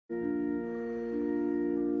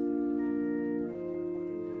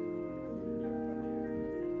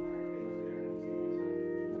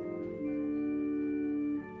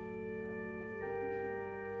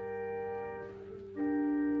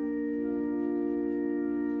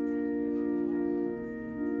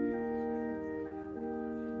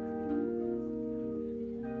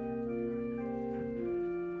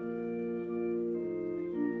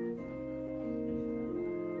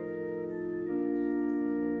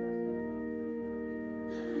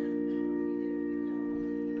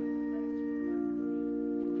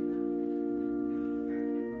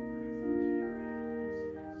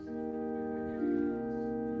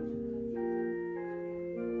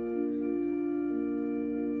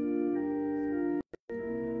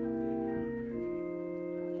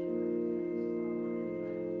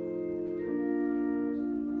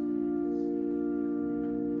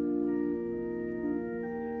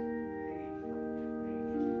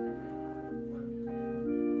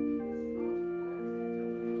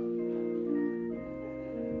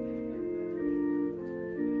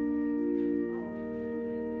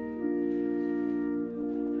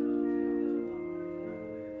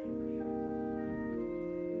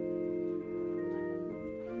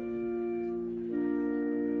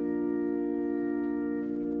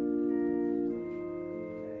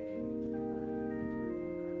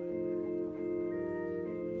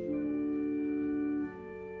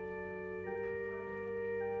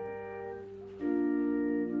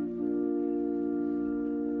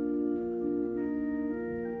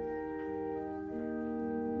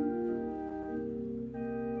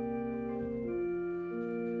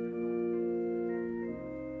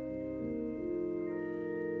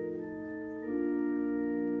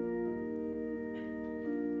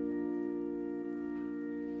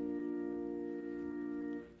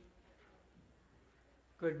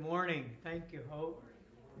Good morning. Thank you, Hope.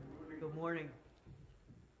 Good morning.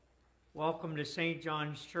 Welcome to St.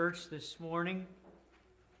 John's Church this morning.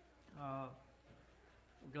 We're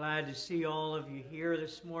glad to see all of you here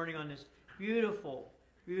this morning on this beautiful,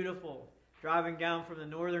 driving down from the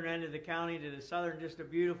northern end of the county to the southern, just a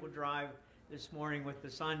beautiful drive this morning with the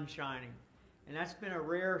sun shining. And that's been a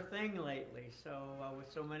rare thing lately, so with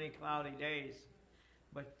so many cloudy days.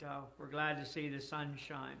 But we're glad to see the sun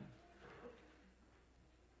shine.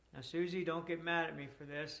 Now, Susie, don't get mad at me for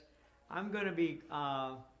this. I'm going to be,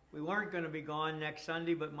 we weren't going to be gone next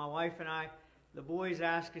Sunday, but my wife and I, the boys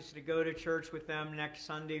asked us to go to church with them next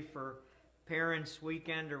Sunday for parents'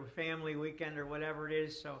 weekend or family weekend or whatever it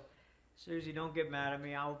is. So, Susie, don't get mad at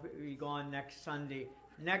me. I'll be gone next Sunday.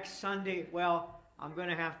 Next Sunday, well, I'm going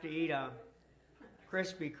to have to eat a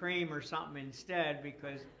Krispy Kreme or something instead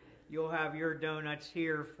because you'll have your donuts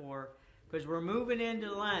here because we're moving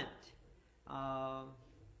into Lent.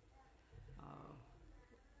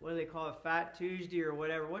 What do they call it? Fat Tuesday or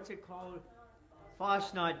whatever. What's it called?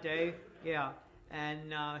 Fastnacht Day. Yeah.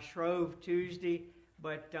 And Shrove Tuesday.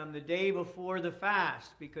 But the day before the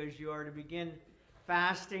fast, because you are to begin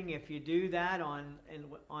fasting if you do that on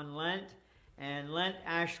Lent. And Lent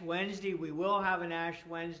Ash Wednesday, we will have an Ash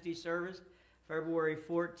Wednesday service, February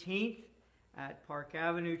 14th at Park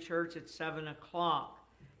Avenue Church at 7 o'clock.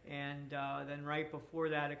 And then right before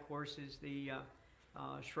that, of course, is the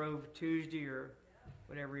Shrove Tuesday or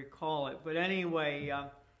whatever you call it. But anyway,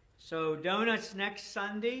 so donuts next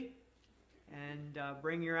Sunday, and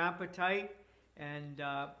bring your appetite. And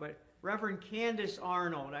but Reverend Candace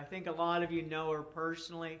Arnold, I think a lot of you know her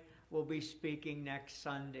personally, will be speaking next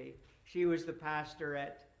Sunday. She was the pastor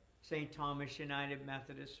at St. Thomas United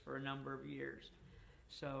Methodist for a number of years.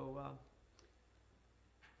 So,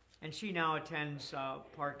 and she now attends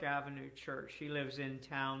Park Avenue Church. She lives in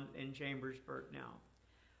town in Chambersburg now.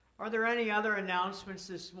 Are there any other announcements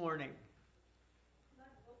this morning?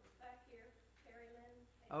 Back here, Terry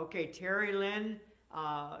Lynn. Okay, Terry Lynn,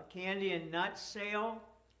 candy and nut sale.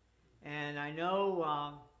 And I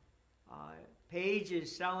know Paige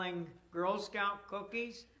is selling Girl Scout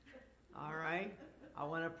cookies. All right. I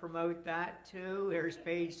want to promote that too. There's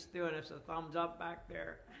Paige doing us a thumbs up back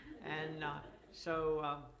there. And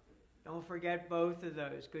so don't forget both of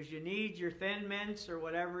those because you need your Thin Mints or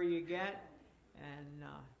whatever you get. And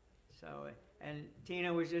and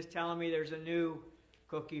Tina was just telling me there's a new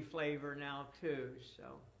cookie flavor now too. So,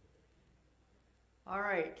 all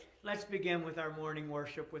right, let's begin with our morning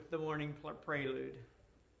worship with the morning prelude.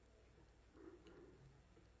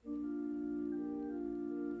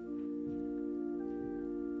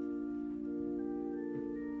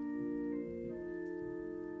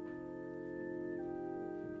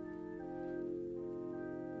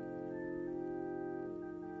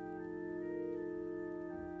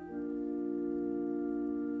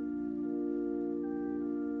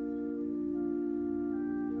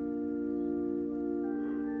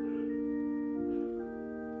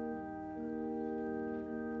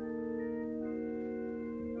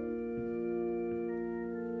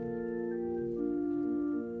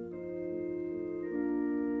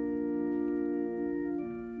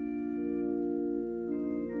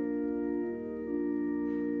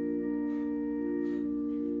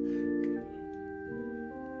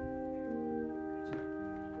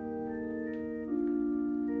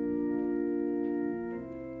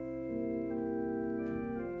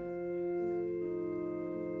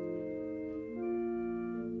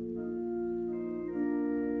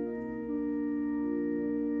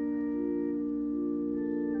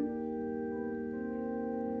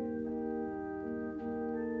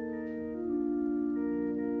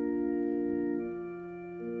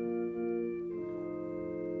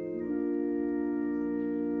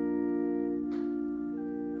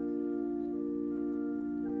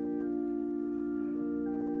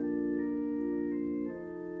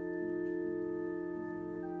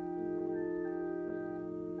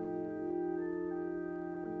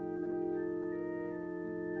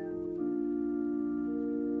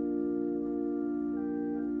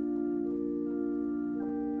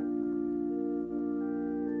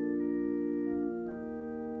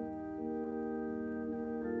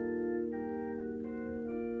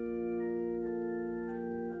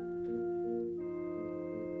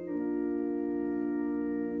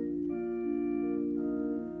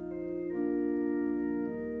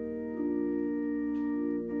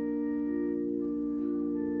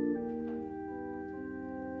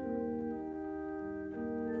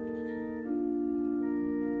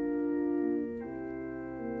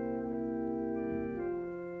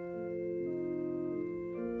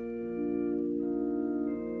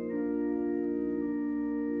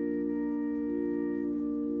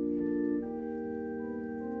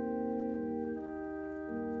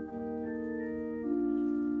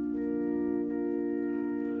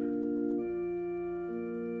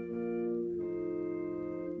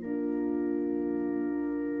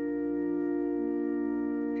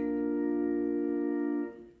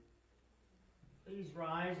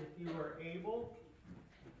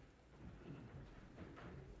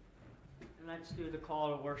 let's do the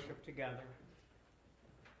call to worship together.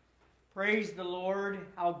 Praise the Lord,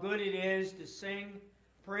 how good it is to sing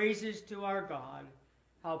praises to our God.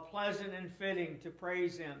 How pleasant and fitting to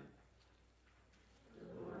praise Him. The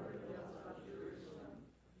Lord builds up Jerusalem.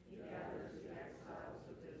 He gathers the exiles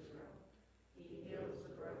of Israel. He heals the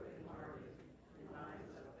brokenhearted and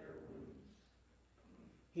binds up their wounds.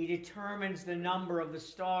 He determines the number of the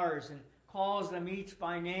stars and calls them each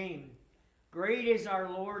by name. Great is our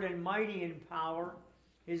Lord and mighty in power.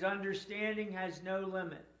 His understanding has no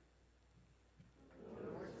limit. The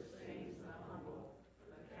Lord sustains the humble,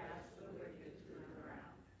 but casts the wicked to the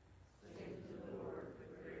ground. Sing to the Lord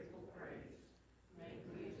with grateful praise. Make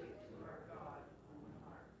music to our God on the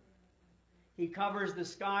harp. He covers the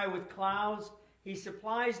sky with clouds. He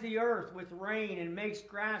supplies the earth with rain and makes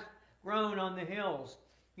grass grow on the hills.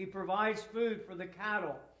 He provides food for the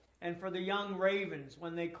cattle and for the young ravens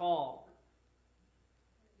when they call.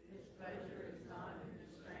 His pleasure is not in the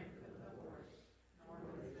strength of the horse, nor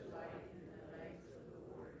his delight in the legs of the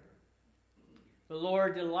warrior. The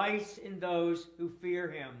Lord delights in those who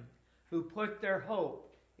fear Him, who put their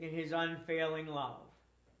hope in His unfailing love.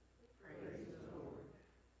 Praise the Lord.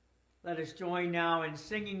 Let us join now in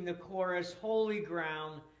singing the chorus, Holy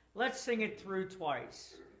Ground. Let's sing it through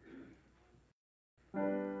twice.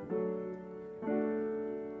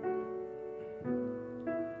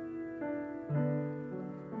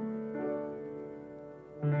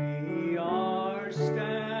 We are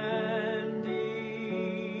standing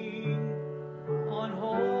on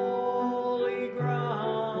holy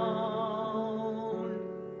ground,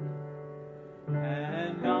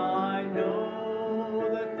 and I know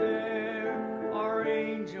that there are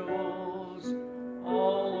angels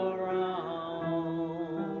all around.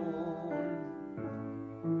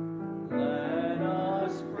 Let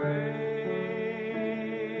us praise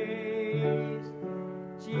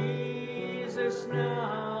Jesus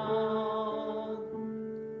now.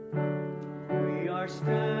 We are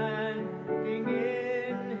standing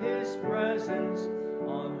in His presence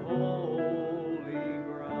on holy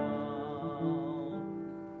ground.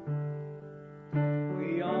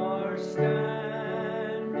 We are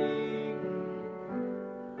standing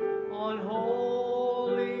on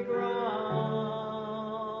holy ground,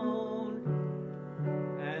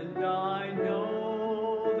 and I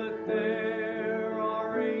know that there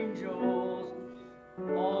are angels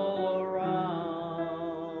all around.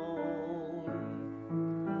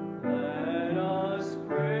 Let us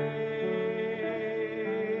praise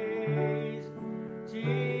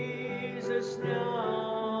Jesus now.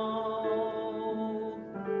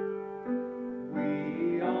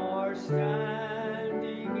 We are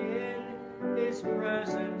standing in His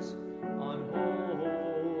presence on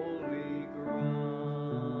holy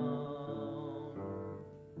ground.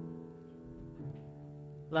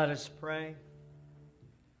 Let us pray.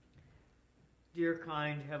 Dear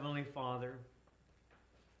kind Heavenly Father,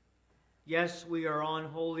 yes, we are on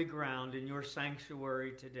holy ground in your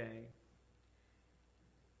sanctuary today.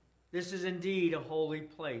 This is indeed a holy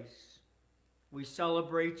place. We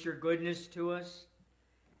celebrate your goodness to us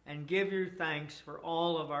and give you thanks for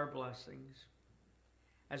all of our blessings.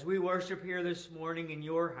 As we worship here this morning in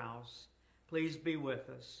your house, please be with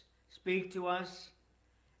us. Speak to us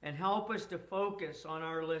and help us to focus on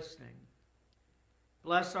our listening.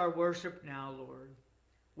 Bless our worship now, Lord.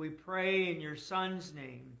 We pray in your Son's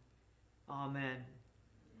name. Amen.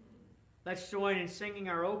 Let's join in singing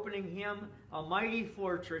our opening hymn, A Mighty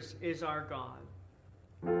Fortress is Our God.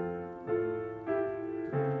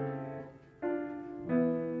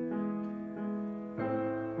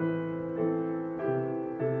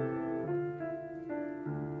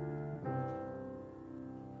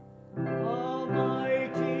 A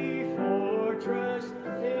mighty fortress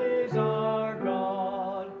is our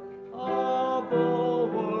God, a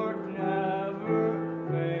bulwark never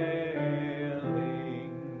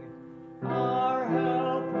failing. Our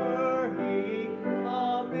helper He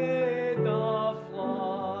amid the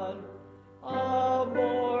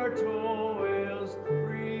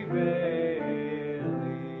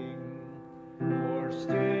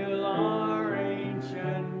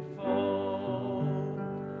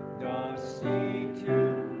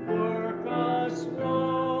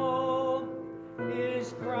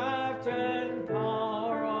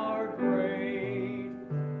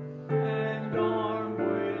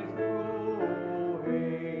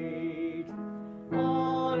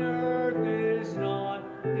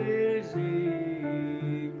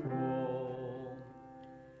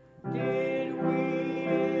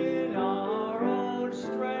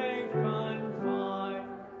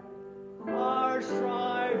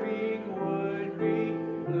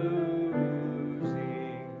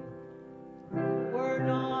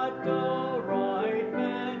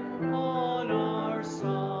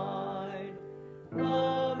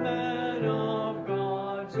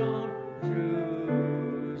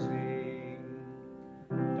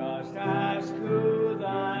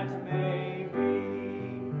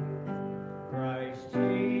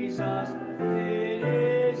It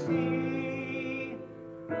is He,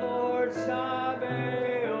 Lord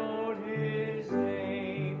Sabaoth, His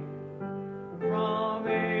name, from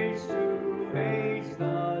age to age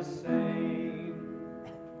the same,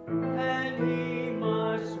 and He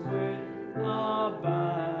must win a battle.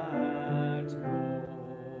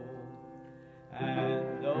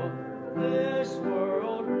 And though this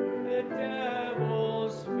world, the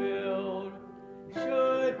devil's filled,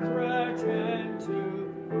 should threaten to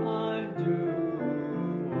undo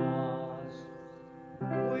us,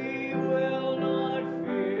 we will not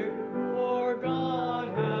fear, for God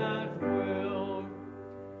hath willed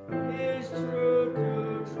His truth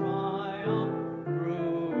to triumph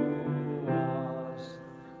through us.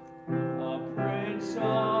 A prince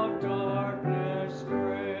of darkness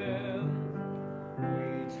grim,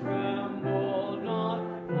 we tremble not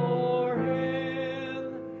for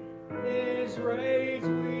him. His rage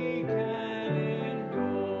we can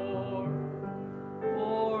endure,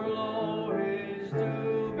 for lo, his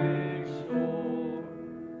doom is sure.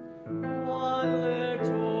 One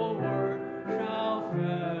little word shall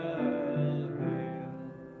fell him,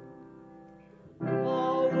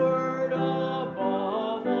 a word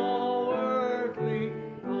above all earthly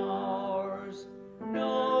powers.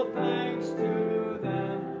 No thanks to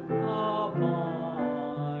them abideth.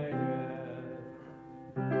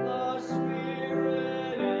 The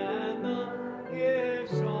Spirit and the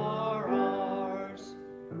gifts are ours,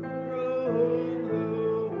 through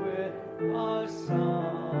whom with us sideth.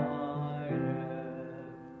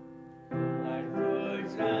 Let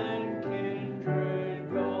goods and kindred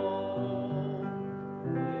go,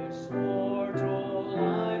 this mortal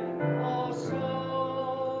life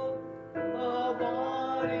also, the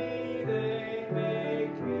body they may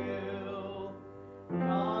kill.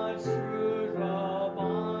 God's truth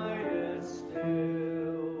abideth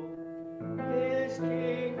still. His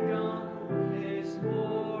kingdom is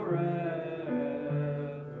forever.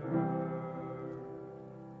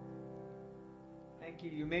 Thank you.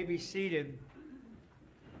 You may be seated.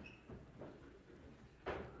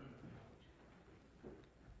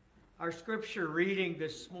 Our scripture reading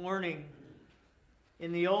this morning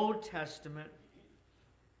in the Old Testament,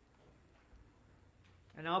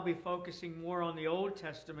 and I'll be focusing more on the Old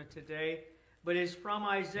Testament today, but is from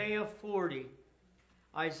Isaiah 40.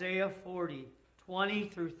 Isaiah 40, 20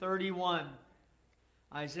 through 31.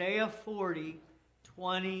 Isaiah 40,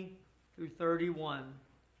 20 through 31.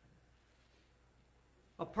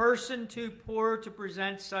 A person too poor to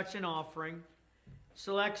present such an offering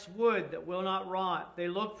selects wood that will not rot. They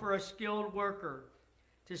look for a skilled worker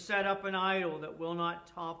to set up an idol that will not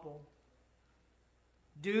topple.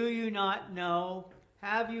 Do you not know?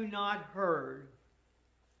 Have you not heard?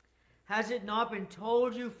 Has it not been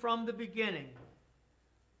told you from the beginning?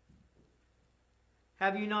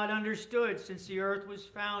 Have you not understood since the earth was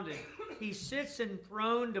founded? He sits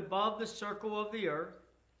enthroned above the circle of the earth,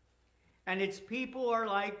 and its people are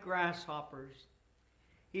like grasshoppers.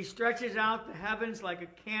 He stretches out the heavens like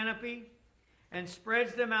a canopy and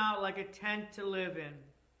spreads them out like a tent to live in.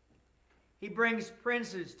 He brings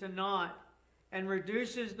princes to naught and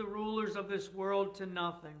reduces the rulers of this world to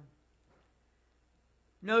nothing.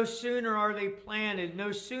 No sooner are they planted,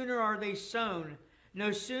 no sooner are they sown,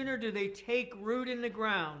 no sooner do they take root in the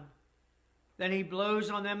ground, than he blows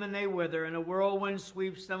on them and they wither, and a whirlwind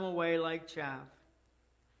sweeps them away like chaff.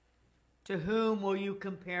 To whom will you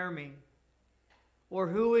compare me? Or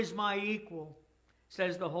who is my equal?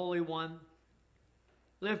 Says the Holy One.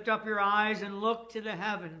 Lift up your eyes and look to the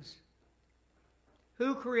heavens.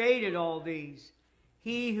 Who created all these?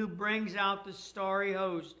 He who brings out the starry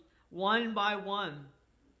host one by one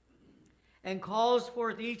and calls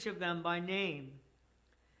forth each of them by name.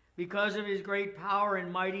 Because of his great power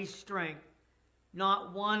and mighty strength,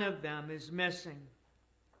 not one of them is missing.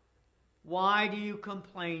 Why do you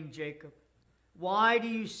complain, Jacob? Why do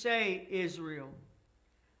you say, Israel?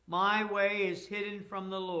 My way is hidden from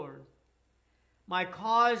the Lord. My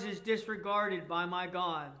cause is disregarded by my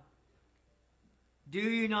God. Do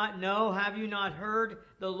you not know? Have you not heard?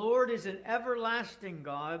 The Lord is an everlasting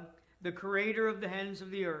God, the creator of the ends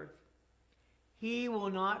of the earth. He will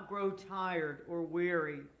not grow tired or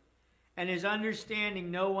weary, and his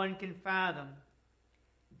understanding no one can fathom.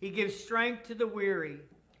 He gives strength to the weary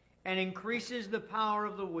and increases the power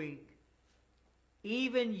of the weak.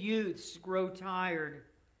 Even youths grow tired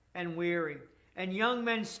and weary, and young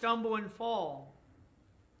men stumble and fall.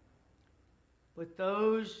 But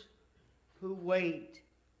those who wait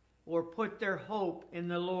or put their hope in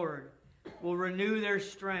the Lord will renew their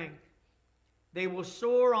strength. They will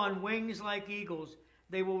soar on wings like eagles.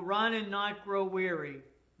 They will run and not grow weary.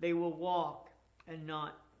 They will walk and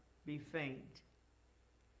not be faint.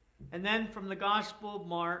 And then from the Gospel of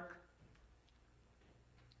Mark,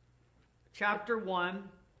 chapter 1,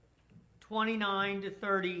 29 to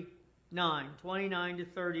 39. 29 to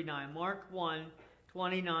 39. Mark 1,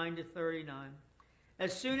 29 to 39.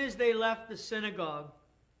 As soon as they left the synagogue,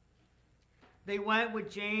 they went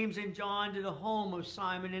with James and John to the home of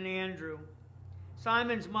Simon and Andrew.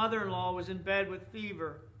 Simon's mother-in-law was in bed with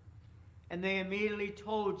fever, and they immediately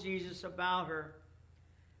told Jesus about her.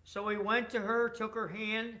 So he went to her, took her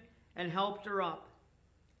hand, and helped her up.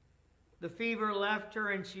 The fever left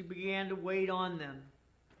her, and she began to wait on them.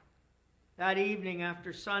 That evening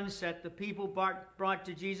after sunset, the people brought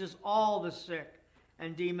to Jesus all the sick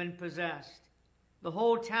and demon-possessed. The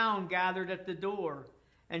whole town gathered at the door,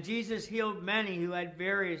 and Jesus healed many who had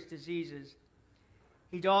various diseases.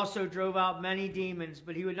 He also drove out many demons,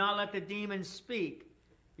 but he would not let the demons speak,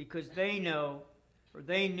 because they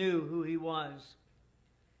knew who he was.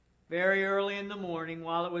 Very early in the morning,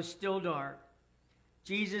 while it was still dark,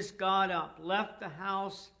 Jesus got up, left the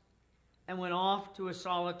house, and went off to a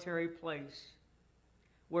solitary place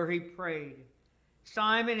where he prayed.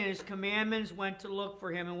 Simon and his companions went to look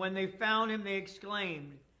for him, and when they found him, they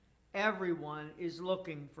exclaimed, "Everyone is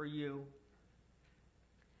looking for you."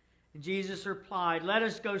 And Jesus replied, "Let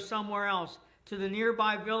us go somewhere else, to the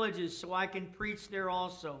nearby villages, so I can preach there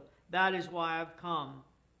also. That is why I've come."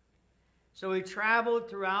 So he traveled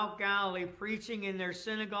throughout Galilee, preaching in their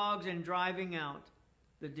synagogues and driving out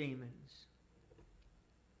the demons.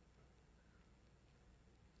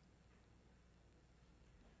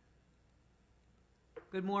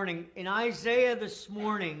 Good morning. In Isaiah this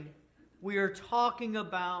morning, we are talking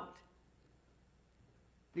about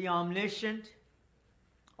the omniscient,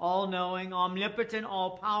 all-knowing, omnipotent,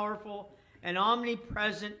 all-powerful, and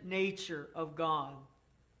omnipresent nature of God.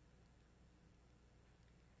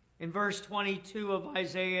 In verse 22 of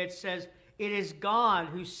Isaiah, it says, "It is God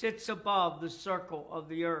who sits above the circle of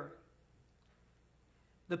the earth.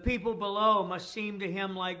 The people below must seem to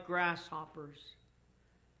him like grasshoppers.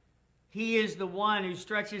 He is the one who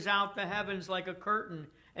stretches out the heavens like a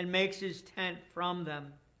curtain and makes his tent from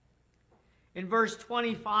them." In verse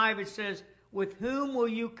 25, it says, "With whom will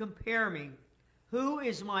you compare me? Who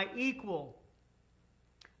is my equal?"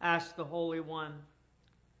 asked the Holy One.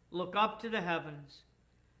 "Look up to the heavens.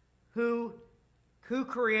 Who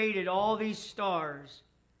created all these stars?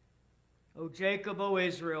 O Jacob, O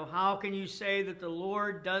Israel, how can you say that the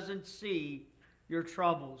Lord doesn't see your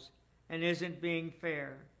troubles and isn't being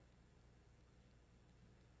fair?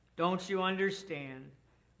 Don't you understand?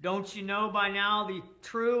 Don't you know by now the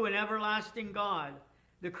true and everlasting God,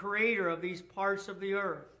 the creator of these parts of the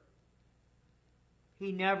earth?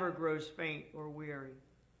 He never grows faint or weary.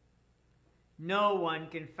 No one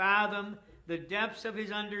can fathom the depths of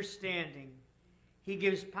his understanding. He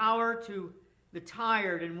gives power to the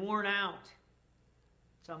tired and worn out."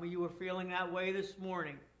 Some of you are feeling that way this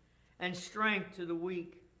morning. "And strength to the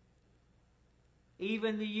weak."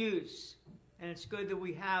 Even the youths, and it's good that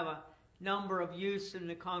we have a number of youths in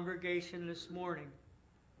the congregation this morning.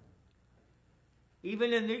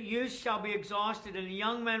 "Even the youth shall be exhausted, and the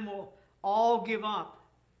young men will all give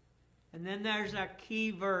up." And then there's that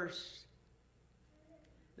key verse.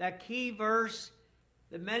 That key verse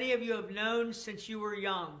that many of you have known since you were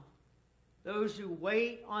young. "Those who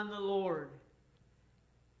wait on the Lord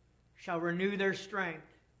shall renew their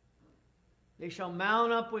strength. They shall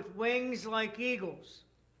mount up with wings like eagles.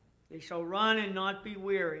 They shall run and not be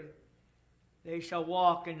weary. They shall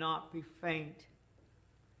walk and not be faint."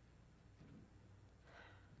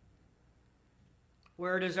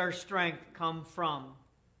 Where does our strength come from?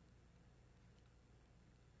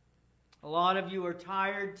 A lot of you are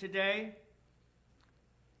tired today.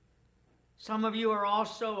 Some of you are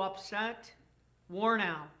also upset, worn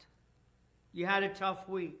out. You had a tough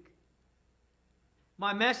week.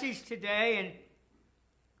 My message today, and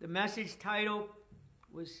the message title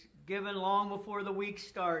was given long before the week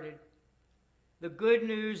started, "The Good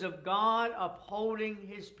News of God Upholding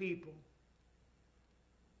His People."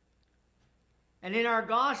 And in our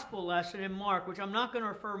gospel lesson in Mark, which I'm not going to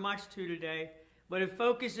refer much to today, but it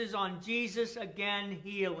focuses on Jesus again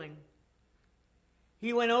healing.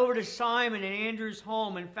 He went over to Simon and Andrew's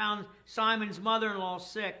home and found Simon's mother-in-law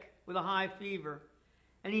sick with a high fever.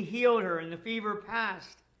 And he healed her, and the fever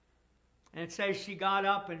passed. And it says she got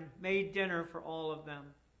up and made dinner for all of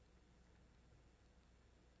them.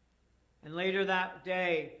 And later that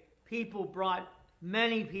day, people brought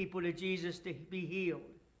many people to Jesus to be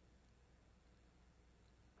healed.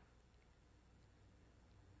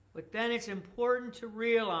 But then it's important to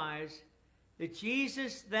realize that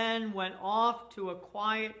Jesus then went off to a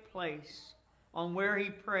quiet place on where he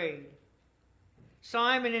prayed.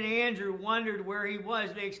 Simon and Andrew wondered where he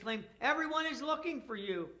was. They exclaimed, "Everyone is looking for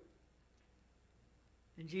you."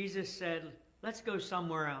 And Jesus said, "Let's go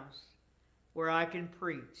somewhere else where I can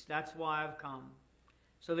preach. That's why I've come."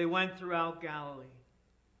 So they went throughout Galilee.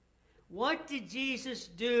 What did Jesus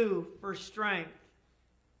do for strength?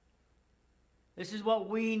 This is what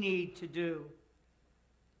we need to do.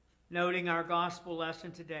 Noting our gospel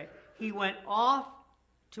lesson today. He went off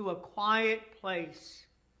to a quiet place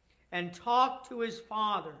and talked to his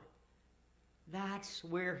Father. That's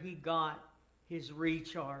where he got his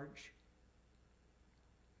recharge.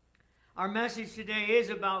 Our message today is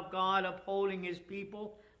about God upholding his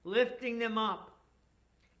people, lifting them up,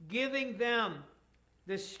 giving them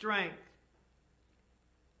the strength.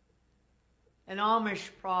 An Amish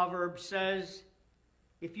proverb says,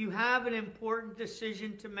 if you have an important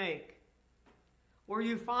decision to make, or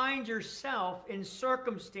you find yourself in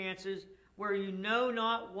circumstances where you know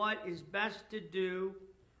not what is best to do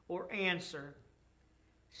or answer,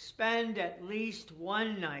 spend at least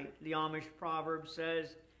one night, the Amish proverb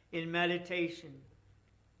says, in meditation.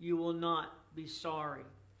 You will not be sorry.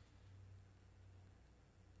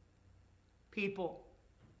 People,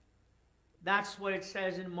 that's what it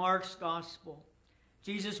says in Mark's gospel.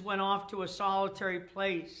 Jesus went off to a solitary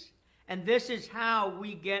place, and this is how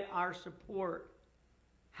we get our support,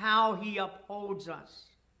 how he upholds us.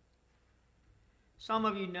 Some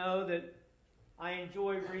of you know that I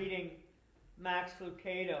enjoy reading Max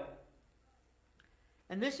Lucado.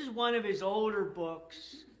 And this is one of his older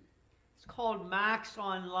books. It's called Max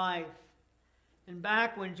on Life. And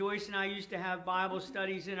back when Joyce and I used to have Bible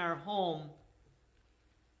studies in our home,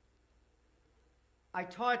 I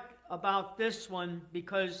taught about this one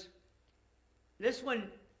because this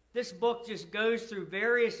book just goes through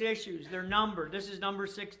various issues. They're numbered. This is number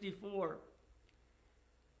 64.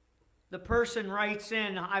 The person writes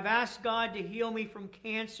in, I've asked God to heal me from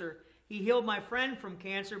cancer. He healed my friend from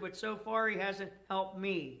cancer, but so far he hasn't helped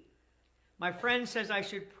me. My friend says I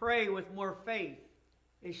should pray with more faith.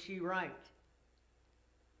 Is she right?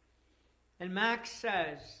 And Max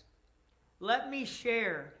says, let me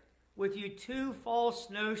share with you two false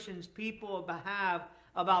notions people have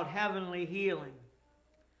about heavenly healing.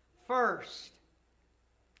 First,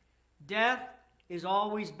 death is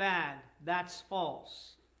always bad. That's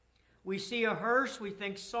false. We see a hearse, we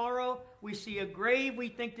think sorrow. We see a grave, we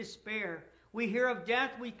think despair. We hear of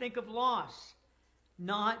death, we think of loss.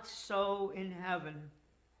 Not so in heaven.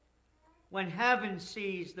 When heaven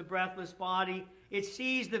sees the breathless body, it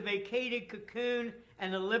sees the vacated cocoon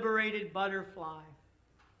and the liberated butterfly.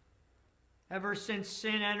 Ever since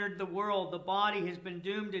sin entered the world, the body has been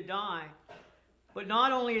doomed to die. But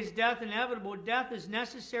not only is death inevitable, death is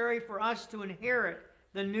necessary for us to inherit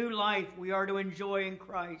the new life we are to enjoy in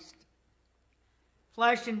Christ.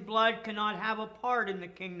 Flesh and blood cannot have a part in the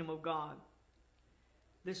kingdom of God.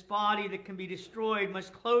 This body that can be destroyed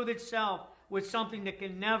must clothe itself with something that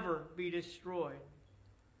can never be destroyed.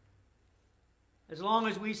 As long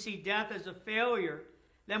as we see death as a failure,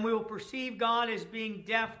 then we will perceive God as being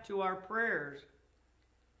deaf to our prayers.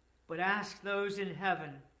 But ask those in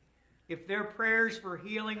heaven if their prayers for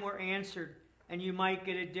healing were answered, and you might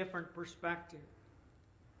get a different perspective.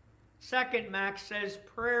 Second, Max says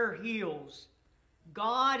prayer heals.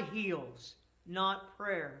 God heals, not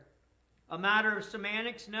prayer. A matter of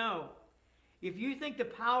semantics? No. If you think the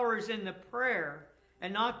power is in the prayer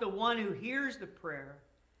and not the one who hears the prayer,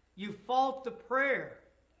 you fault the prayer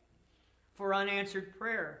for unanswered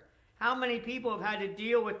prayer. How many people have had to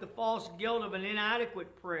deal with the false guilt of an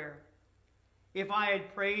inadequate prayer? If I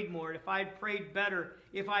had prayed more, if I had prayed better,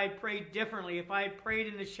 if I had prayed differently, if I had prayed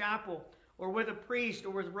in the chapel or with a priest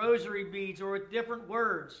or with rosary beads or with different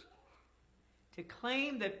words. To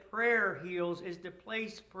claim that prayer heals is to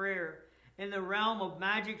place prayer in the realm of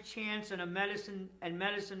magic chants and medicine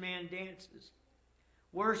man dances.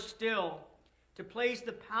 Worse still, to place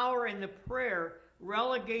the power in the prayer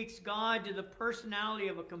relegates God to the personality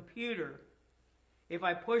of a computer. If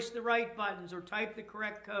I push the right buttons or type the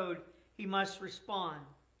correct code, he must respond.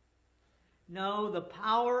 No, the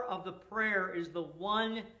power of the prayer is the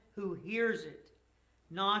one who hears it,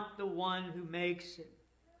 not the one who makes it.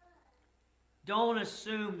 Don't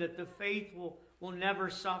assume that the faithful will never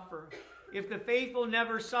suffer. If the faithful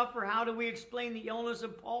never suffer, how do we explain the illness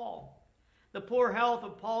of Paul, the poor health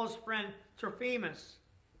of Paul's friend Trophimus,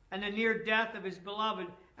 and the near death of his beloved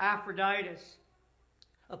Epaphroditus?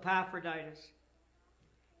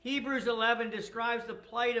 Hebrews 11 describes the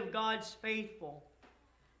plight of God's faithful.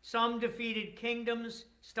 Some defeated kingdoms,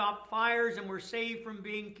 stopped fires, and were saved from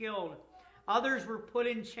being killed. Others were put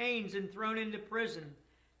in chains and thrown into prison.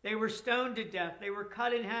 They were stoned to death. They were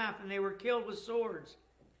cut in half, and they were killed with swords.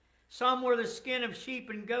 Some wore the skin of sheep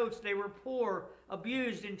and goats. They were poor,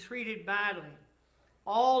 abused, and treated badly.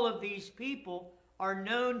 All of these people are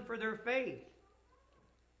known for their faith.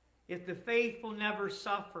 If the faithful never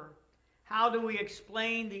suffer, how do we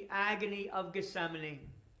explain the agony of Gethsemane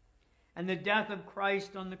and the death of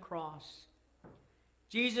Christ on the cross?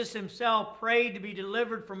 Jesus himself prayed to be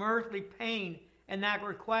delivered from earthly pain, and that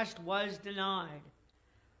request was denied.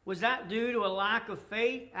 Was that due to a lack of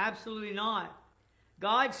faith? Absolutely not.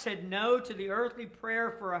 God said no to the earthly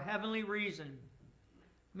prayer for a heavenly reason.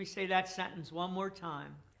 Let me say that sentence one more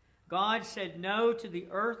time. God said no to the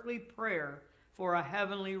earthly prayer for a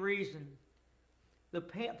heavenly reason. The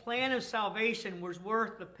plan of salvation was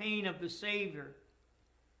worth the pain of the Savior.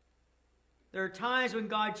 There are times when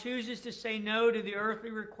God chooses to say no to the earthly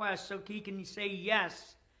request so he can say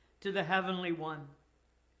yes to the heavenly one.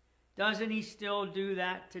 Doesn't he still do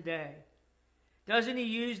that today? Doesn't he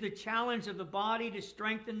use the challenge of the body to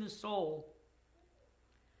strengthen the soul?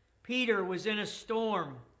 Peter was in a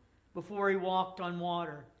storm before he walked on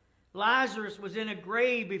water. Lazarus was in a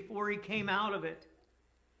grave before he came out of it.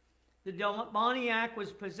 The demoniac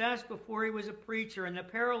was possessed before he was a preacher, and the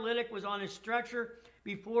paralytic was on a stretcher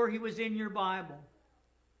before he was in your Bible.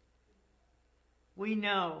 We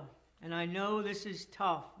know, and I know this is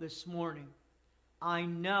tough this morning. I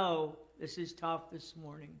know this is tough this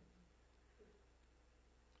morning.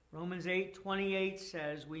 Romans 8:28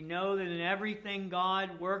 says, we know that in everything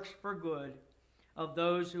God works for good of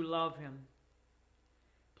those who love him.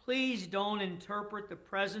 Please don't interpret the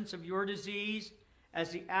presence of your disease as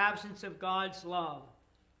the absence of God's love.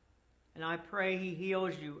 And I pray he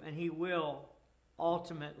heals you, and he will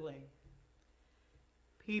ultimately.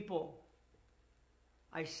 People,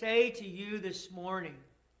 I say to you this morning,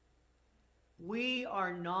 we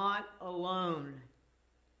are not alone.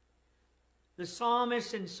 The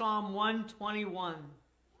psalmist in Psalm 121,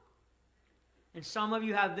 and some of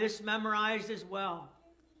you have this memorized as well.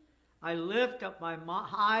 I lift up my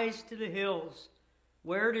eyes to the hills.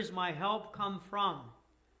 Where does my help come from?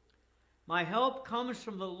 My help comes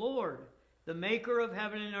from the Lord, the maker of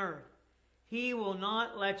heaven and earth. He will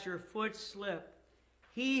not let your foot slip.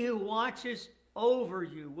 He who watches over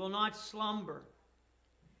you will not slumber.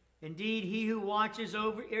 Indeed, he who watches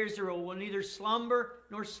over Israel will neither slumber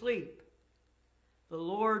nor sleep. The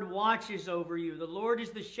Lord watches over you. The Lord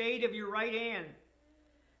is the shade of your right hand.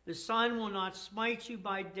 The sun will not smite you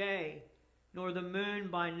by day, nor the moon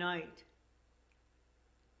by night.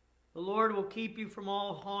 The Lord will keep you from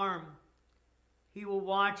all harm. He will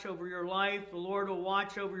watch over your life. The Lord will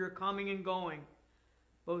watch over your coming and going,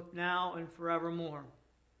 both now and forevermore.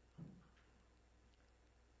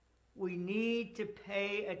 We need to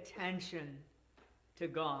pay attention to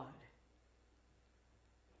God.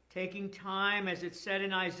 Taking time, as it said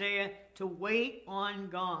in Isaiah, to wait on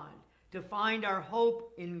God, to find our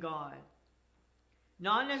hope in God.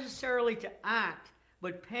 Not necessarily to act,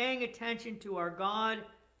 but paying attention to our God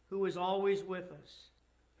who is always with us.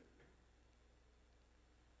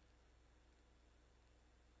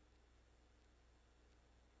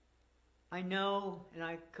 I know, and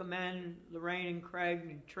I commend Lorraine and Craig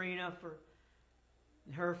and Trina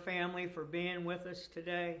and her family for being with us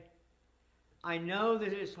today. I know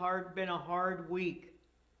that it's been a hard week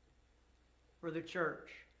for the church.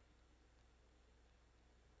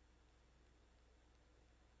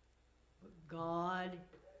 But God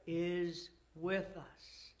is with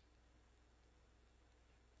us.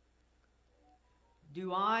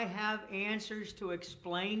 Do I have answers to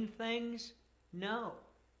explain things? No.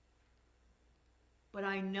 But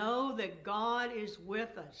I know that God is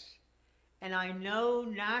with us. And I know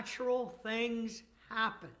natural things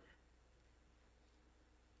happen.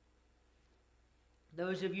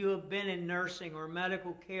 Those of you who have been in nursing or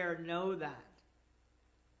medical care know that.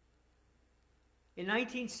 In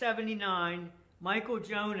 1979, Michael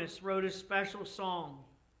Jonas wrote a special song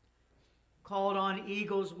called On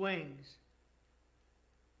Eagle's Wings.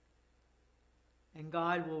 And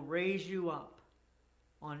God will raise you up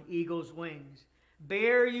on eagle's wings,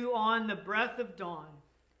 bear you on the breath of dawn,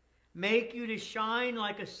 make you to shine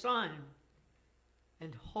like a sun,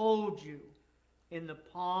 and hold you in the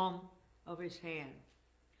palm of his hand.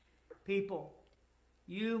 People,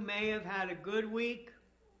 you may have had a good week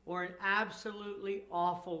or an absolutely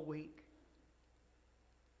awful week.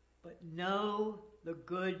 But know the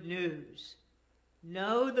good news.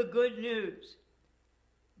 Know the good news.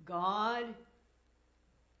 God,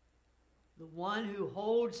 the one who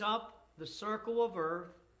holds up the circle of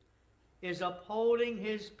earth, is upholding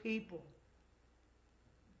his people.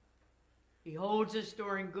 He holds us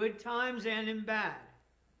during good times and in bad.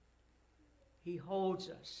 He holds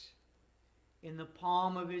us in the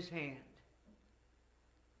palm of His hand.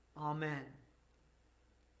 Amen.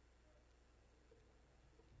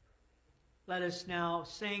 Let us now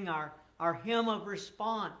sing our hymn of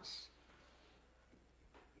response.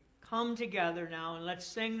 Come together now and let's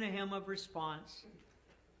sing the hymn of response.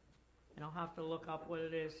 And I'll have to look up what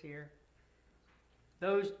it is here.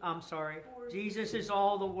 Jesus is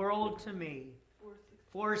all the world to me.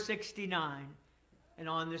 469. And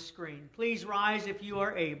on the screen. Please rise if you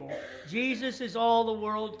are able. Jesus is all the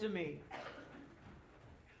world to me.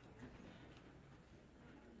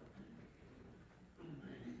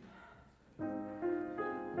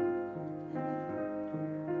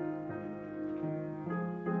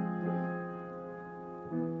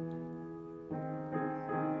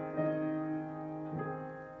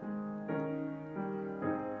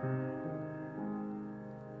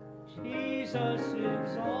 Jesus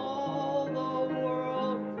is all the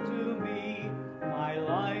world to me, my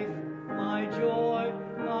life, my joy,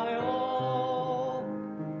 my all.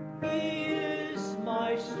 He is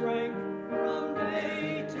my strength from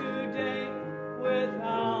day to day.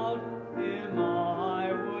 Without Him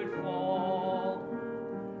I would fall.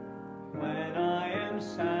 When I am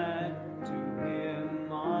sad, to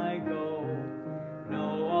Him I go.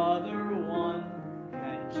 No other one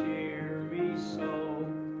can cheer me so.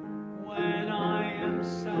 When I am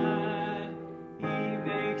sad, He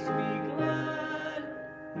makes me glad.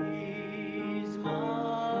 He's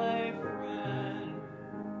my friend.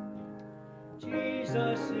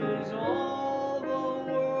 Jesus is all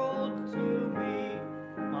the world to me,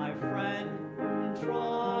 my friend in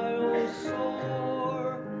trials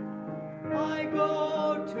sore. I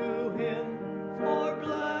go to Him for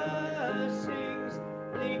blessings,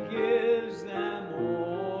 He gives them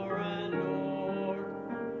more and more.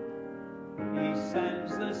 He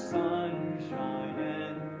sends the sunshine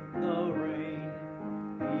and the rain.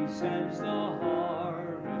 He sends the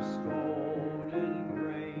harvest golden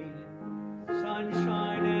grain.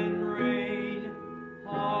 Sunshine and rain,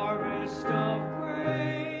 harvest of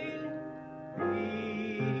grain.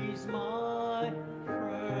 He's my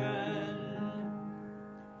friend.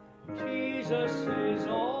 Jesus is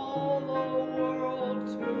all the world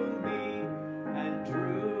to me, and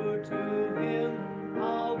true to Him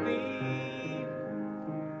I'll be.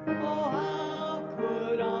 Oh, how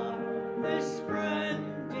could I this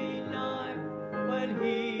friend deny when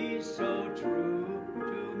He's so true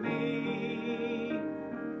to me?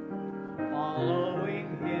 Following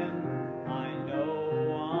Him, I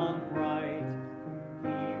know I'm right.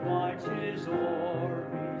 He watches o'er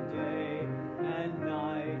me day and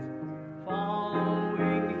night.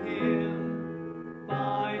 Following Him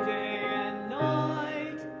by day and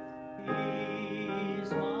night,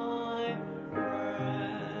 He's my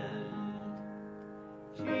friend.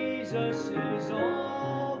 Jesus is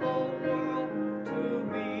all the world to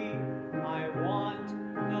me. I want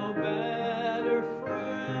no better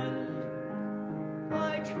friend.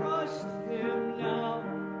 I trust Him now,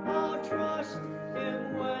 I'll trust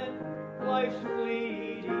Him when life's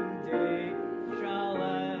fleeting day shall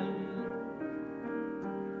end.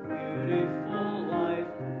 Beautiful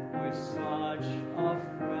life with such a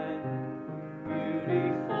friend.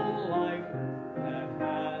 Beautiful life that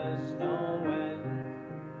has no end.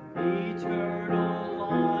 Eternal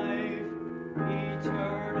life,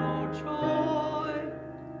 eternal joy.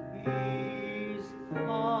 He's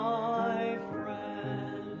my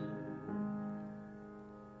friend.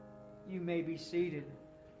 You may be seated.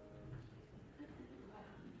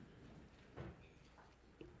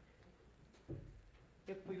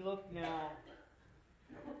 If we look now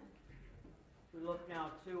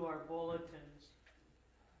to our bulletins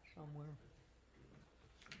somewhere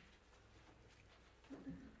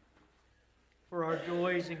for our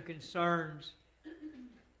joys and concerns.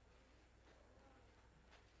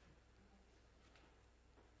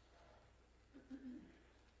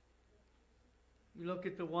 You look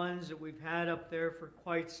at the ones that we've had up there for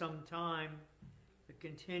quite some time, the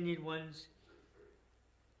continued ones.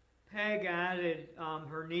 Peg added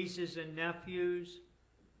her nieces and nephews,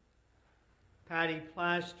 Patty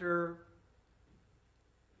Plaster,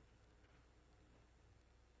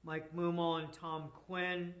 Mike Mumo and Tom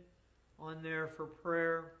Quinn on there for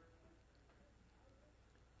prayer.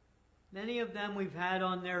 Many of them we've had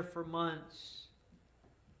on there for months.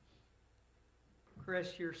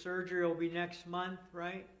 Chris, your surgery will be next month,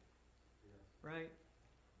 right? Yeah. Right.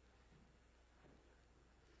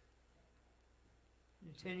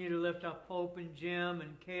 Continue to lift up Hope and Jim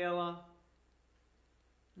and Kayla.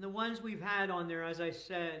 And the ones we've had on there, as I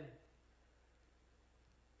said,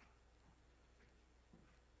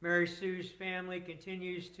 Mary Sue's family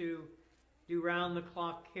continues to do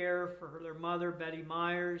round-the-clock care for their mother, Betty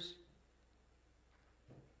Myers.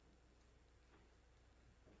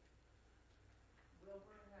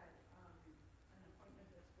 Wilbur had an appointment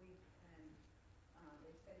this week, and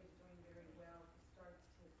they said he's doing very well.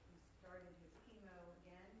 He started his chemo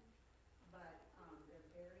again, but they're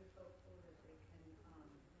very hopeful that they can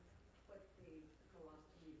put the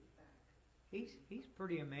colostomy back. He's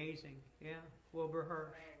pretty amazing. Yeah, Wilbur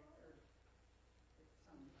Hirsch.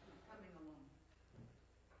 It's coming along.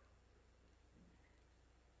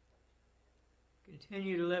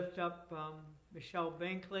 Continue to lift up Michelle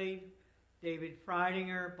Binkley, David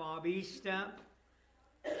Freidinger, Bob Eastep.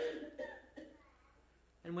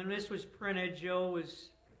 And when this was printed, Jill was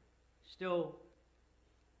still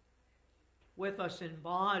with us in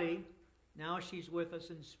body. Now she's with us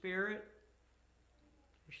in spirit.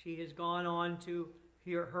 She has gone on to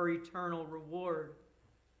her eternal reward.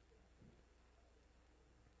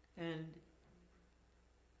 And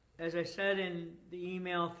as I said in the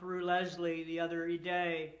email through Leslie the other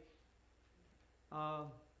day,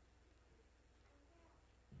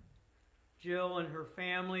 Jill and her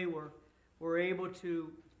family were able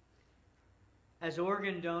to, as an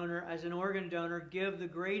organ donor, give the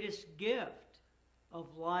greatest gift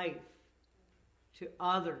of life to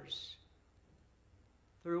others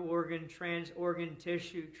through organ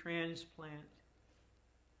tissue transplant.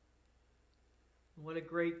 What a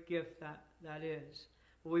great gift that is.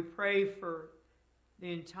 Well, we pray for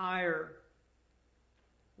the entire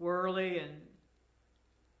Worley and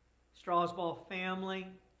Strasball family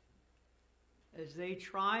as they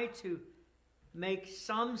try to make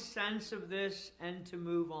some sense of this and to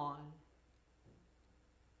move on,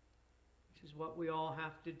 which is what we all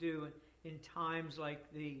have to do in times like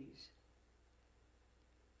these.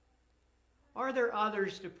 Are there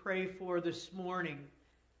others to pray for this morning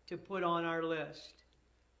to put on our list?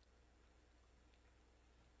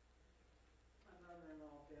 My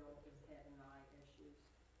brother-in-law Bill is having eye issues.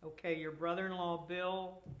 Okay, your brother-in-law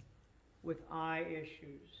Bill with eye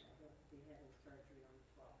issues. He'll be having surgery on the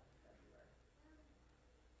 12th of February.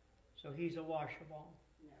 So he's a washable.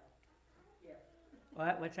 No.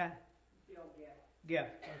 Gift. What's that? Bill Gift.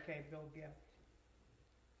 Gift. Okay, Bill Gift.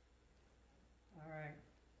 All right.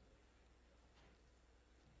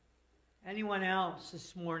 Anyone else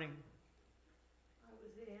this morning? I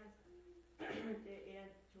was asked to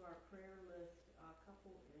add to our prayer list a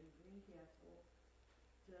couple in Greencastle.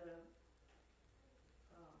 The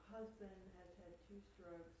husband has had 2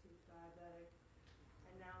 strokes, he's diabetic,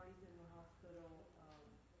 and now he's in the hospital,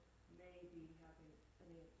 maybe having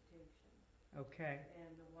an amputation. Okay.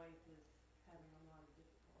 And the wife is having a lot of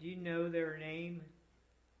difficulty. Do you know their name?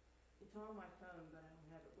 It's on my phone, but I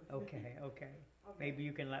don't have it with me. Okay, okay. Okay. Maybe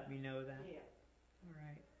you can let me know that. Yeah. All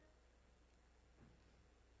right.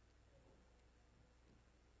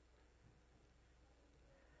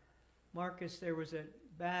 Marcus, there was a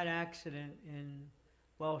bad accident in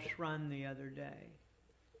Welsh Run the other day.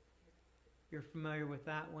 You're familiar with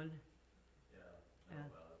that one? Yeah, Yeah. know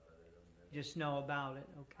about it, but I don't know. Just know about it,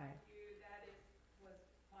 okay. Was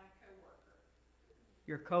my coworker.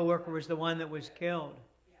 Your coworker was the one that was killed?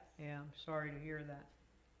 Yes. Yeah, I'm sorry to hear that.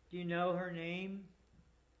 Do you know her name?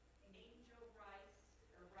 Angel Rice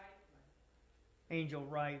or Reifman. Angel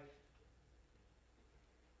Rife.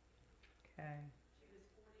 Okay. She was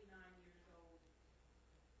 49 years old.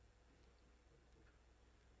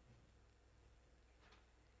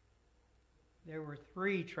 There were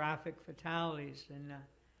 3 traffic fatalities in the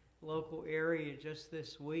local area just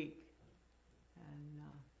this week. And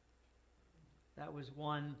that was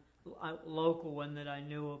one local one that I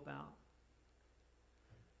knew about.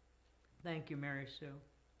 Thank you, Mary Sue.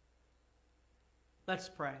 Let's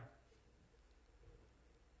pray.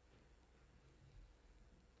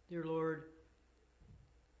 Dear Lord,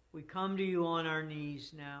 we come to you on our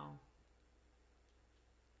knees now.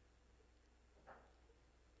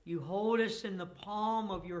 You hold us in the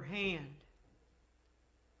palm of your hand.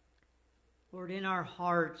 Lord, in our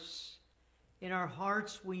hearts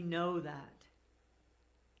we know that.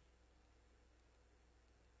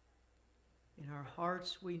 In our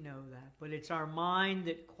hearts we know that, but it's our mind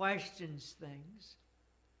that questions things.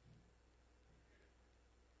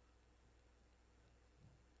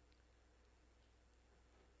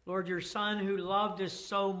 Lord, your Son who loved us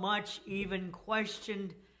so much even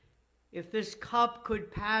questioned if this cup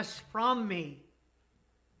could pass from me.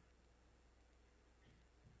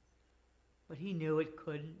 But he knew it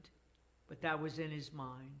couldn't, but that was in his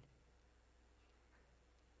mind.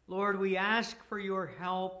 Lord, we ask for your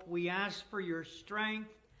help. We ask for your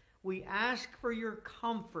strength. We ask for your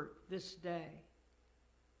comfort this day.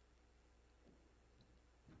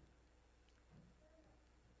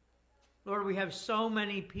 Lord, we have so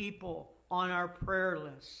many people on our prayer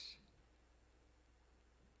lists.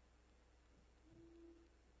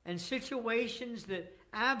 And situations that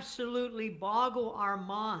absolutely boggle our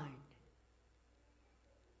mind.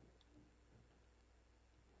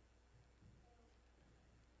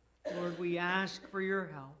 Lord, we ask for your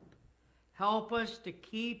help. Help us to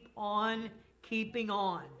keep on keeping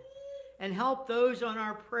on. And help those on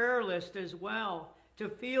our prayer list as well to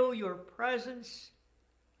feel your presence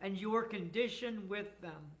and your condition with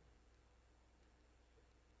them.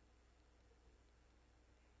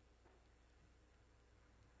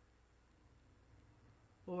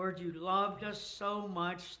 Lord, you loved us so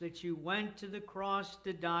much that you went to the cross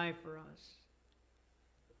to die for us.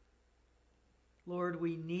 Lord,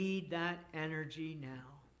 we need that energy now.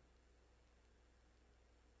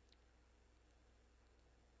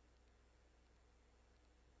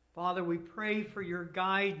 Father, we pray for your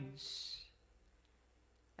guidance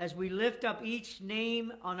as we lift up each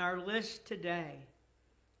name on our list today.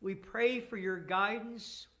 We pray for your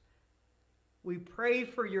guidance. We pray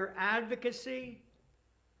for your advocacy,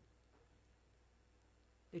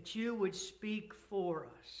 that you would speak for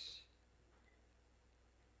us.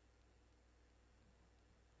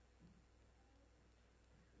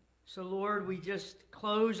 So, Lord, we just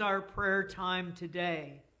close our prayer time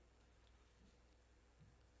today.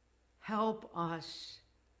 Help us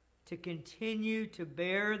to continue to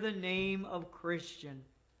bear the name of Christian.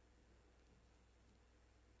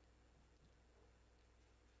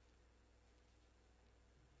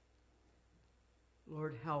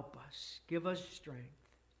 Lord, help us. Give us strength.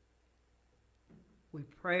 We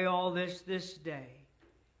pray all this day.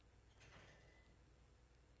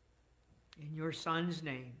 In your Son's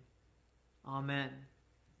name. Amen.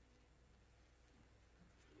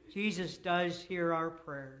 Jesus does hear our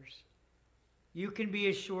prayers. You can be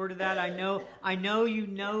assured of that. I know you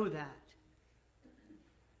know that.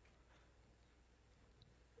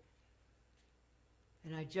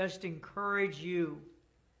 And I just encourage you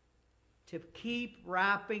to keep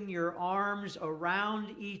wrapping your arms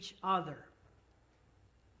around each other.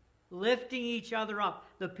 Lifting each other up.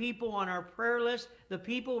 The people on our prayer list, the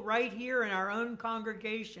people right here in our own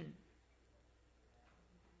congregation.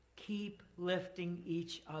 Keep lifting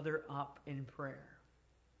each other up in prayer.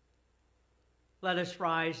 Let us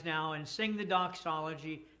rise now and sing the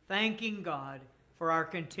doxology, thanking God for our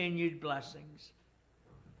continued blessings.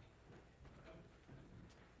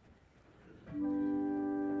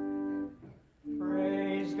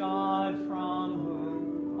 Praise God from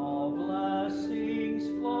whom all blessings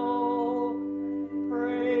flow.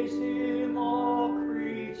 Praise him, all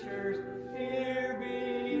creatures here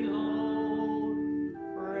below.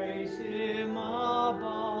 Praise him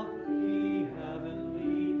above, ye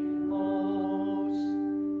heavenly hosts.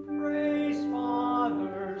 Praise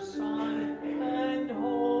Father, Son, and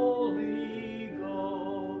Holy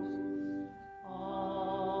Ghost. Amen.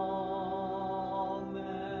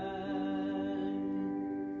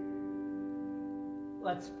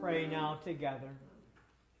 Let's pray now together.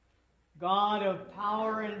 God of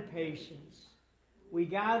power and patience, we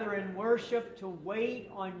gather in worship to wait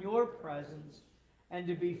on your presence and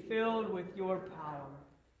to be filled with your power.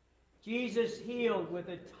 Jesus healed with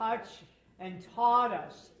a touch and taught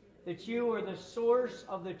us that you are the source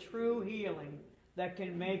of the true healing that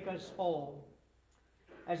can make us whole.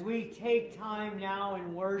 As we take time now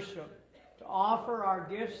in worship to offer our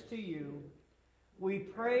gifts to you, we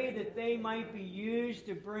pray that they might be used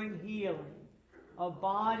to bring healing of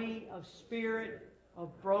body, of spirit,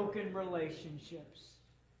 of broken relationships.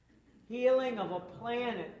 Healing of a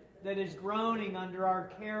planet that is groaning under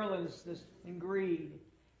our carelessness and greed.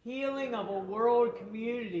 Healing of a world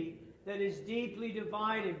community that is deeply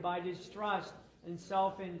divided by distrust and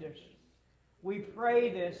self-interest. We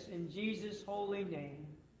pray this in Jesus' holy name.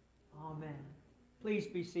 Amen. Please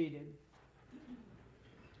be seated.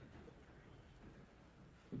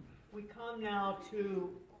 We come now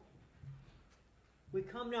to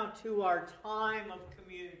our time of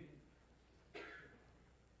communion.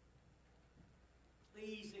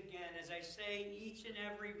 Please, again, as I say each and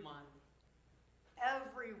every month,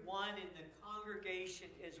 everyone in the congregation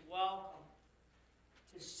is welcome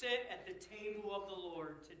to sit at the table of the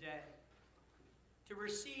Lord today, to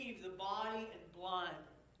receive the body and blood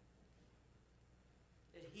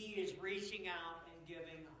that he is reaching out and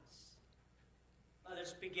giving us. Let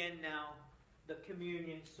us begin now the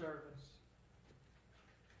communion service.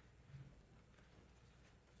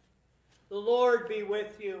 The Lord be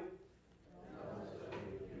with you. And also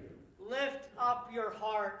with you. Lift up your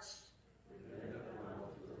hearts. We lift them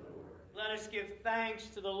up to the Lord. Let us give thanks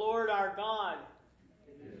to the Lord our God.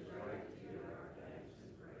 It is right to give our thanks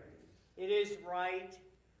and praise. It is right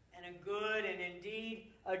and a good and indeed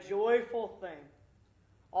a joyful thing,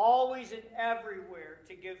 always and everywhere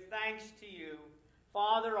to give thanks to you,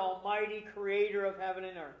 Father Almighty, creator of heaven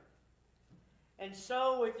and earth. And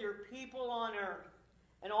so with your people on earth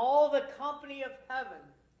and all the company of heaven,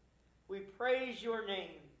 we praise your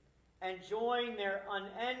name and join their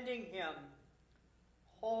unending hymn,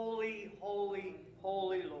 Holy, holy,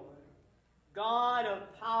 holy Lord, God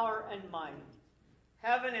of power and might.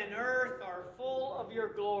 Heaven and earth are full of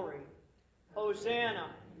your glory. Hosanna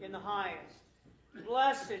in the highest.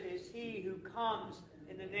 Blessed is he who comes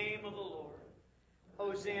in the name of the Lord.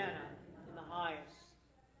 Hosanna in the highest.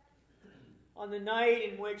 On the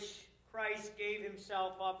night in which Christ gave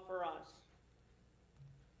himself up for us,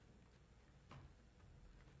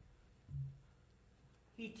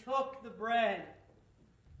 he took the bread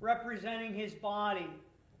representing his body.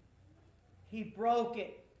 He broke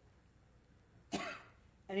it.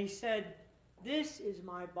 And he said, "This is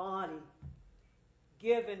my body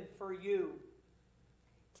given for you.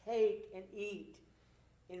 Take and eat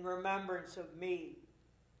in remembrance of me."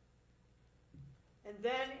 And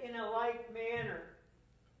then in a like manner,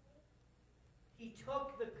 he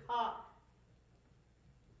took the cup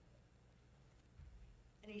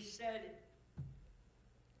and he said,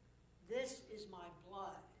 "This is my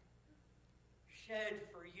blood shed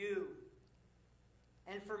for you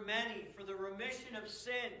and for many for the remission of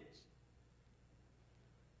sins.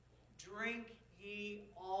 Drink ye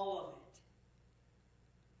all of it,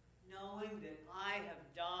 knowing that I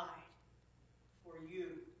have died for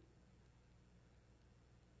you."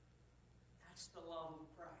 That's the love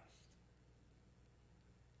of Christ.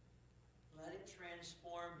 Let it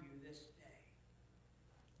transform you this day.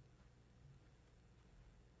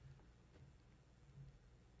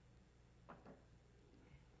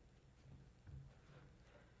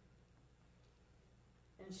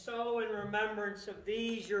 And so, in remembrance of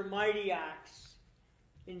these, your mighty acts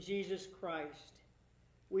in Jesus Christ,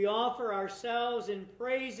 we offer ourselves in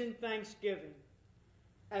praise and thanksgiving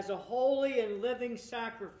as a holy and living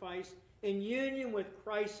sacrifice in union with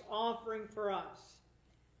Christ's offering for us,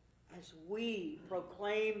 as we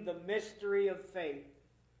proclaim the mystery of faith.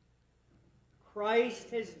 Christ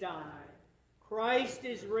has died. Christ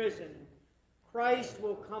is risen. Christ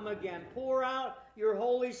will come again. Pour out your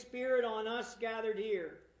Holy Spirit on us gathered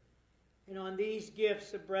here and on these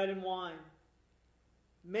gifts of bread and wine.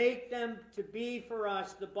 Make them to be for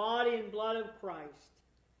us the body and blood of Christ,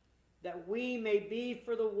 that we may be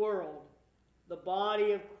for the world the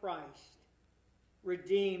body of Christ,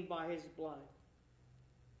 redeemed by his blood.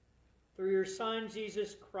 Through your Son,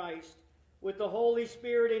 Jesus Christ, with the Holy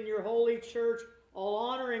Spirit in your holy church, all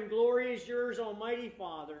honor and glory is yours, Almighty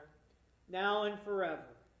Father, now and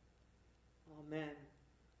forever. Amen.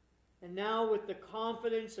 And now, with the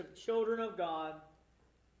confidence of children of God,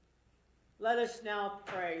 let us now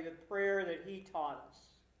pray the prayer that he taught us.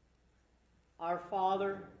 Our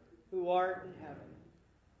Father, who art in heaven,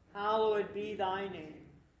 hallowed be thy name.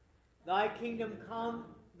 Thy kingdom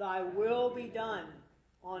come, thy will be done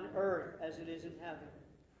on earth as it is in heaven.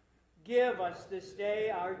 Give us this day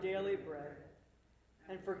our daily bread,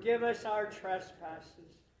 and forgive us our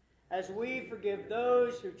trespasses, as we forgive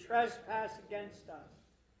those who trespass against us.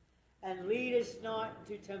 And lead us not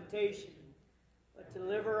into temptation, but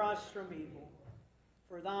deliver us from evil.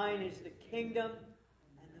 For thine is the kingdom,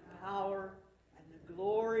 and the power, and the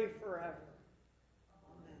glory forever.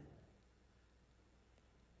 Amen.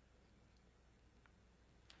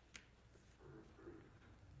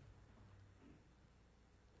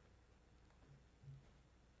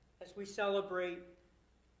 As we celebrate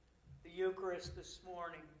the Eucharist this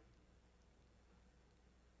morning,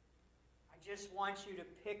 I just want you to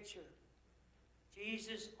picture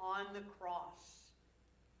Jesus on the cross,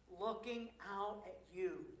 looking out at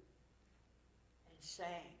you and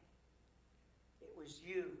saying, "It was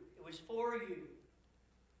you, it was for you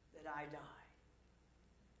that I died."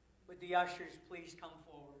 Would the ushers please come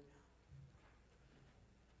forward now?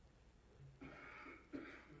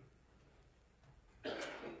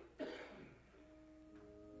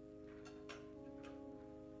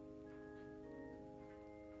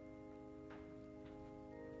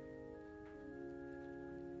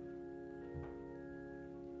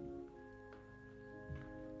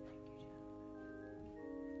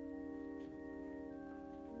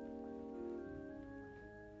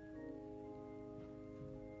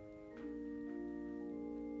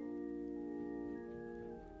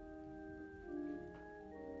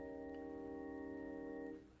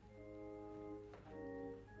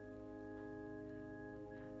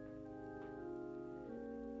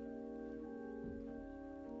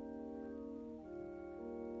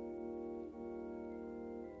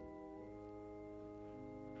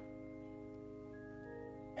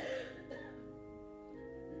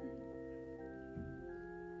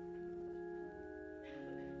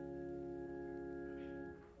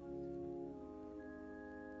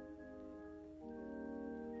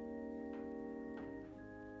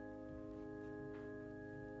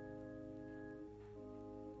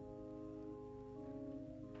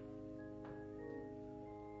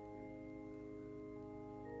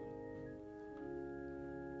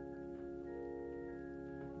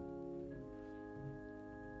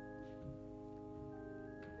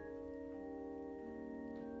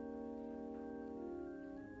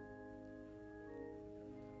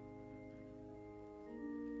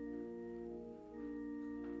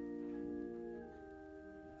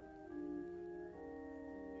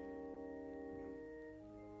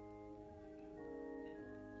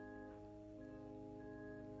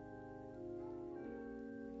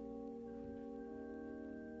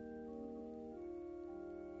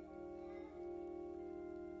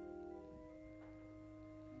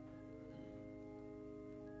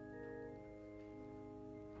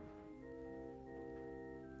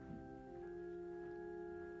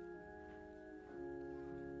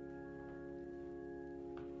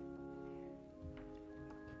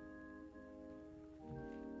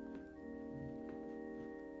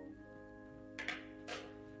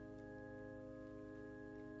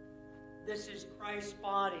 This is Christ's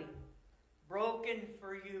body, broken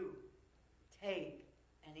for you. Take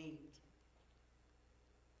and eat.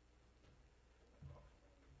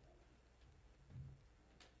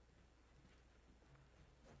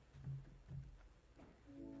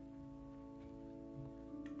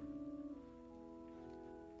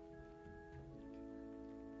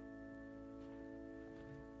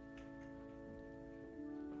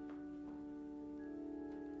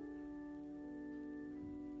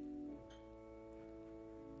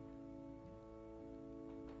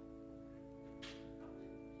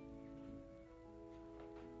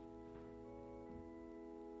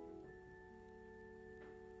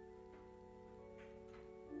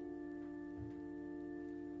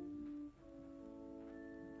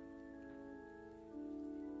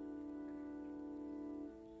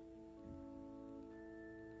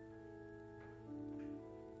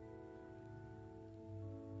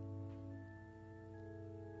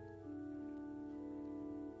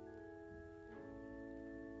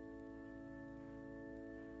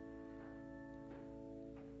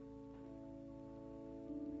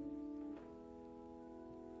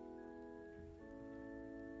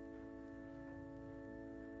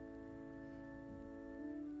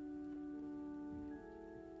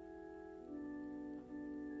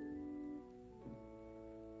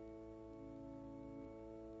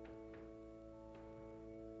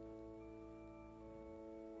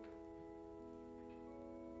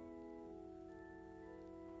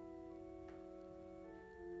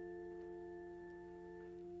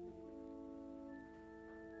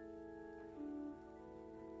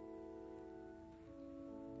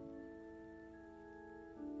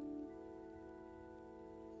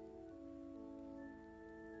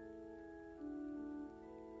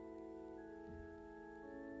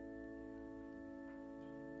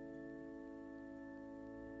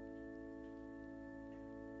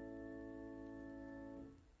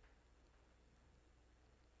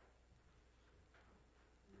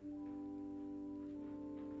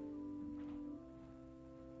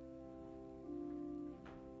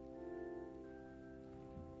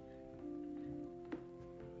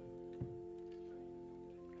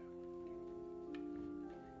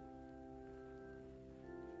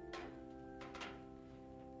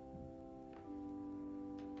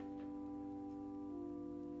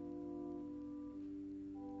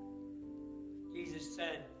 Jesus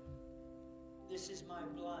said, "This is my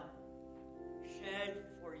blood, shed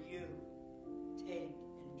for you. Take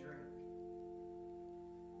and drink."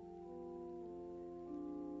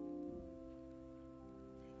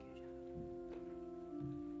 Thank you, John.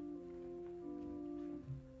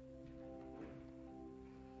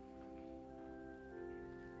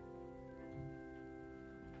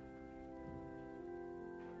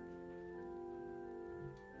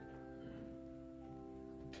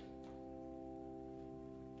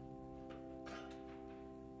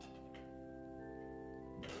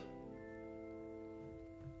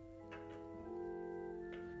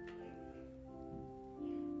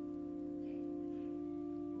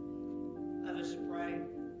 Let us pray.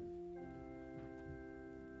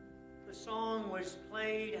 The song was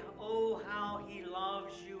played, "Oh, how he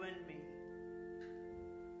loves you and me."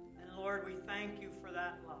 And Lord, we thank you for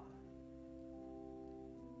that love.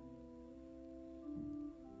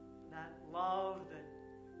 That love that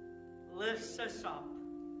lifts us up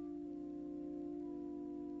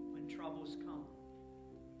when troubles come.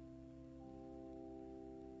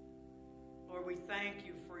 Lord, we thank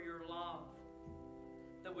you for your love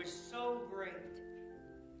that was so great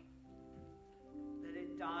that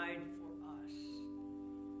it died for us.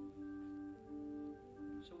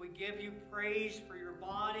 So we give you praise for your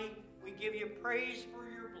body. We give you praise for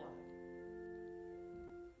your blood.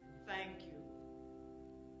 Thank you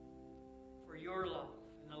for your love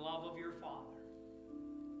and the love of your Father.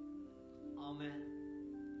 Amen.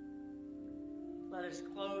 Let us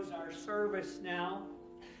close our service now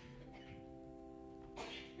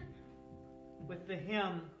with the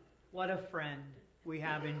hymn, "What a Friend We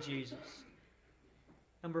Have in Jesus."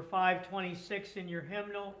 Number 526 in your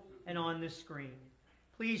hymnal and on the screen.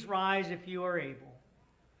 Please rise if you are able.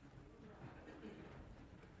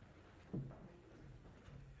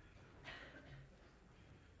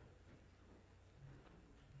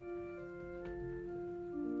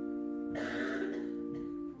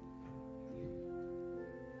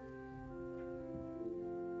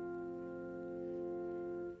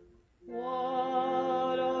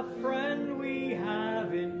 What a friend we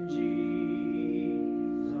have in Jesus,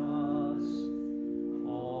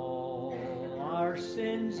 all our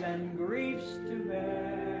sins and griefs to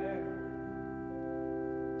bear.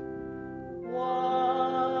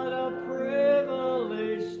 What a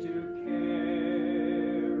privilege to carry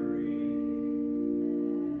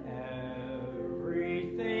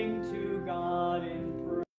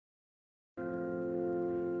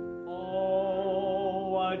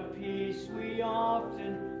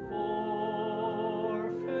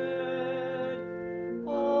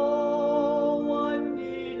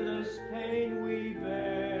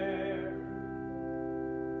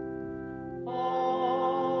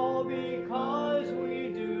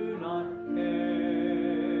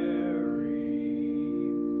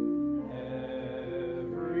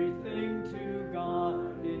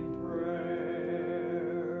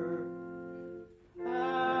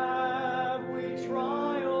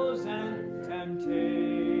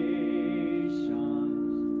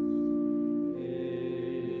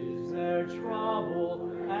the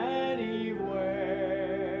trouble anywhere.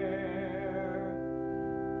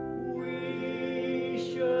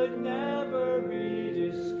 We should never be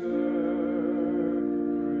discouraged.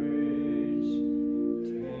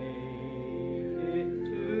 Take it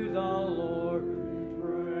to the Lord in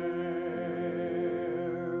prayer.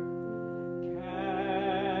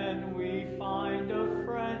 Can we find a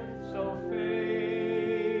friend so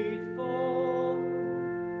faithful,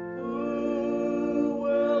 who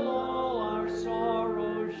will all our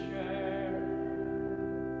sorrows share?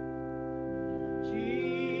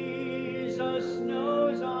 Jesus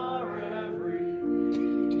knows our every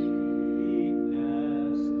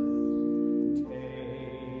weakness.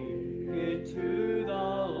 Take it to the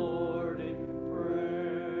Lord in prayer.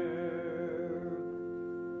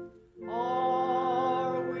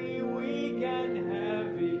 Are we weak and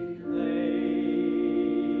heavy laden,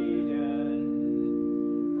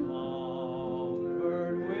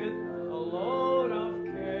 cumbered with a load of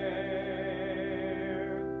care?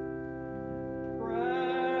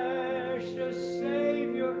 Precious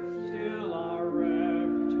Savior, still our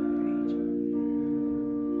refuge.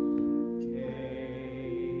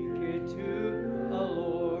 Take it to the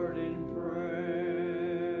Lord in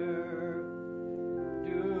prayer.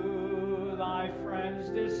 Do thy friends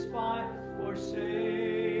despise,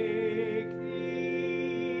 forsake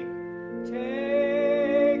thee?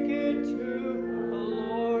 Take it to the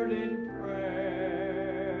Lord in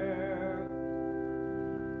prayer.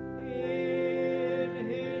 In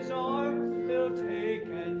his arms he'll take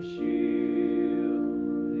and shield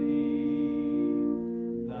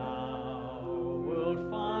thee. Thou wilt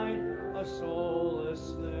find a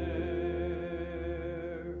solace there.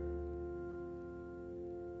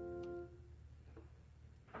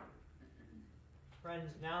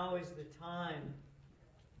 Friends, now is the time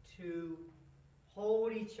to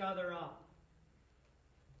hold each other up.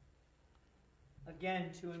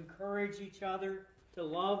 Again, to encourage each other, to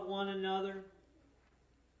love one another.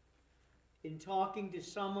 In talking to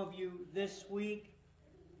some of you this week,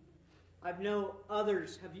 I know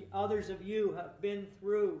others of you have been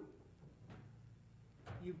through.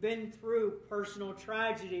 You've been through personal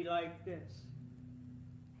tragedy like this.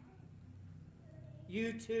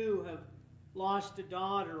 You too have lost a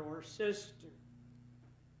daughter or sister.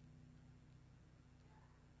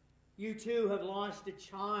 You too have lost a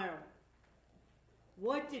child.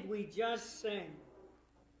 What did we just sing?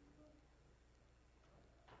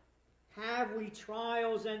 Have we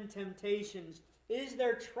trials and temptations? Is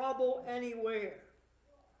there trouble anywhere?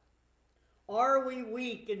 Are we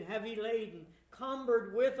weak and heavy laden,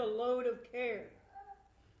 cumbered with a load of care?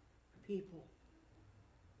 People,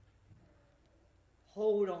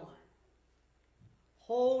 hold on.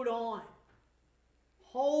 Hold on.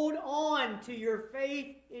 Hold on to your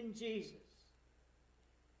faith in Jesus.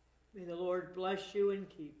 May the Lord bless you and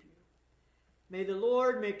keep you. May the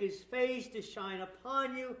Lord make his face to shine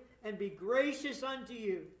upon you and be gracious unto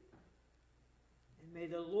you. And may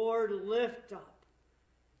the Lord lift up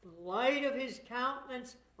the light of his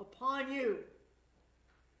countenance upon you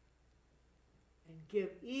and give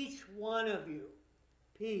each one of you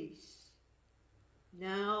peace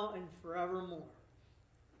now and forevermore.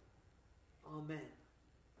 Amen.